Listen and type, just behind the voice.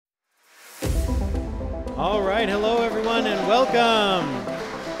All right, hello everyone and welcome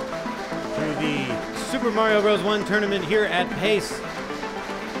to the Super Mario Bros. 1 tournament here at Pace.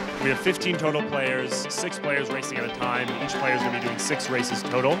 We have 15 total players, 6 players racing at a time. Each player is going to be doing 6 races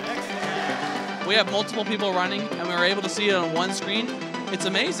total. We have multiple people running, and we were able to see it on one screen. It's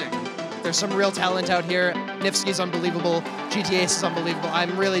amazing. There's some real talent out here. Nifsky's unbelievable. GTA is unbelievable.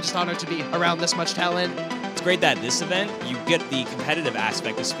 I'm really just honored to be around this much talent. It's great that this event, you get the competitive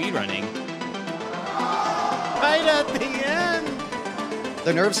aspect of speedrunning. Right at the end!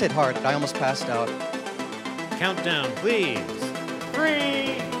 The nerves hit hard. I almost passed out. Countdown, please.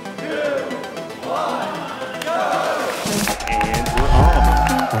 3, 2, 1, go! And we're off.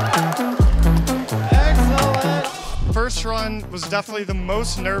 Excellent! First run was definitely the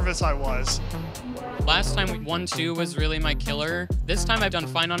most nervous I was. Last time 1-2 was really my killer. This time I've done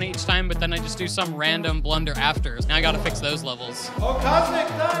fine on it each time, but then I just do some random blunder after. Now I gotta fix those levels. Oh, Cosmic,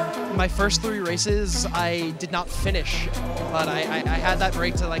 done! My first 3 races, I did not finish, but I had that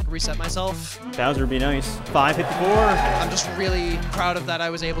break to like reset myself. Bowser would be nice. 554. I'm just really proud of that I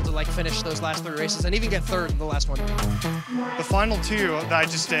was able to like finish those last 3 races and even get 3rd in the last one. The final 2 that I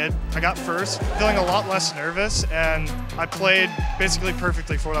just did, I got first, feeling a lot less nervous, and I played basically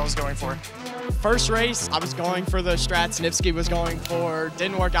perfectly for what I was going for. First race, I was going for the strats Nifsky was going for.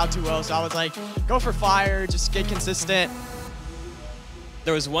 Didn't work out too well, so I was like, go for fire, just get consistent.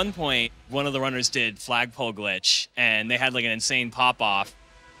 There was one point, one of the runners did flagpole glitch, and they had like an insane pop-off.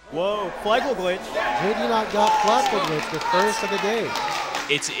 Whoa, flagpole glitch. JD not got flagpole glitch the first of the day.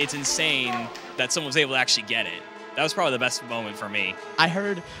 It's insane that someone was able to actually get it. That was probably the best moment for me. I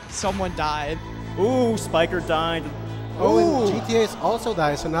heard someone died. Ooh, Spiker died. Oh, and GTA's also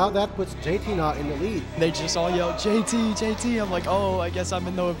died, so now that puts JT not in the lead. They just all yelled, JT, JT. I'm like, oh, I guess I'm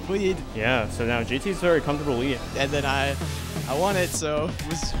in the lead. Yeah, so now GT's very comfortable lead. And then I won it, so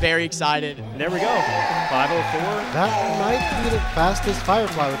was very excited. There we go. 504. That might be the fastest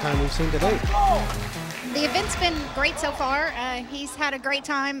Firefly time we've seen today. The event's been great so far. He's had a great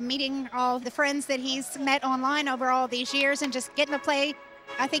time meeting all the friends that he's met online over all these years and just getting to play.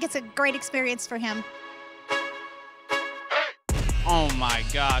 I think it's a great experience for him. Oh my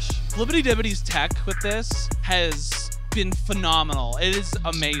gosh. Flippity Dibbity's tech with this has been phenomenal. It is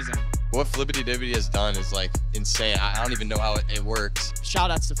amazing. What Flippity Dibbity has done is like insane. I don't even know how it works. Shout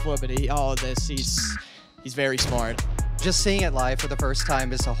outs to Flippity. All of this, he's very smart. Just seeing it live for the first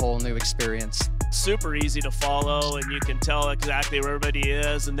time is a whole new experience. Super easy to follow, and you can tell exactly where everybody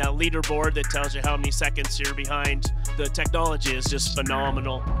is, and that leaderboard that tells you how many seconds you're behind. The technology is just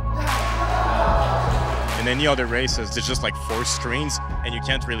phenomenal. In any other races, there's just like 4 screens, and you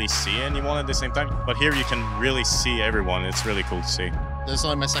can't really see anyone at the same time. But here you can really see everyone. It's really cool to see. This is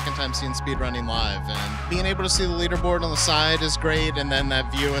only my second time seeing speedrunning live, and being able to see the leaderboard on the side is great, and then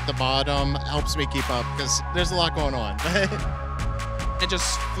that view at the bottom helps me keep up, because there's a lot going on. It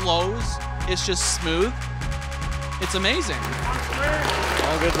just flows. It's just smooth. It's amazing.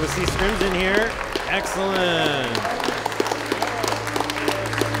 All good to see scrims in here. Excellent.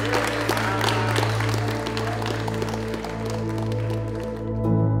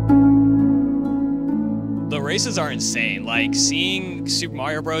 The races are insane. Like seeing Super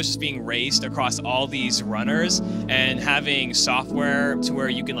Mario Bros. Just being raced across all these runners and having software to where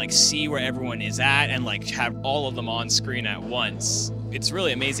you can like see where everyone is at and like have all of them on screen at once. It's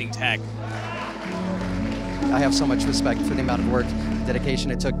really amazing tech. I have so much respect for the amount of work,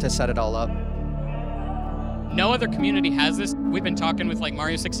 dedication it took to set it all up. No other community has this. We've been talking with like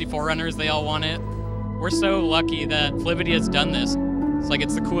Mario 64 runners. They all want it. We're so lucky that Flippity has done this. It's like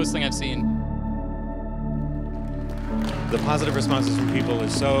it's the coolest thing I've seen. The positive responses from people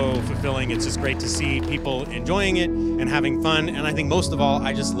is so fulfilling. It's just great to see people enjoying it and having fun. And I think most of all,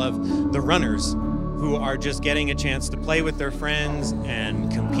 I just love the runners who are just getting a chance to play with their friends and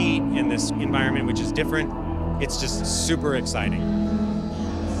compete in this environment, which is different. It's just super exciting.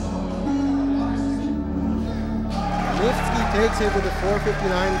 Nifsky takes it with a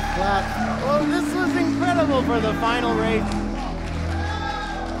 459 flat. Oh, this was incredible for the final race.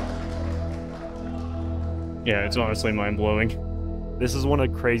 Yeah, it's honestly mind-blowing. This is one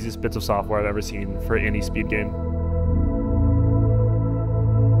of the craziest bits of software I've ever seen for any speed game.